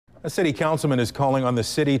A city councilman is calling on the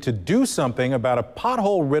city to do something about a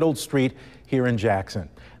pothole-riddled street here in Jackson.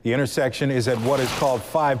 The intersection is at what is called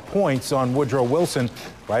 5 Points on Woodrow Wilson,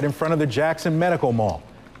 right in front of the Jackson Medical Mall.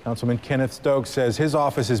 Councilman Kenneth Stokes says his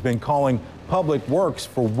office has been calling Public Works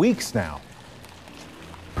for weeks now.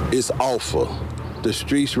 It's awful. The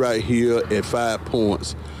streets right here at 5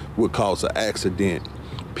 Points would cause an accident.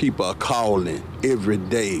 People are calling every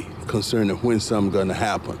day concerning when something's going to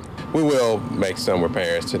happen. We will make some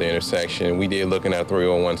repairs to the intersection. We did look in our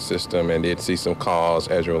 301 system and did see some calls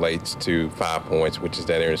as it relates to 5 Points, which is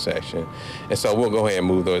that intersection. And so we'll go ahead and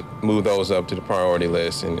move those up to the priority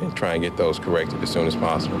list and try and get those corrected as soon as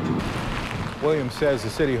possible. Williams says the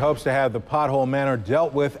city hopes to have the pothole manor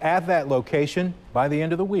dealt with at that location by the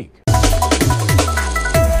end of the week.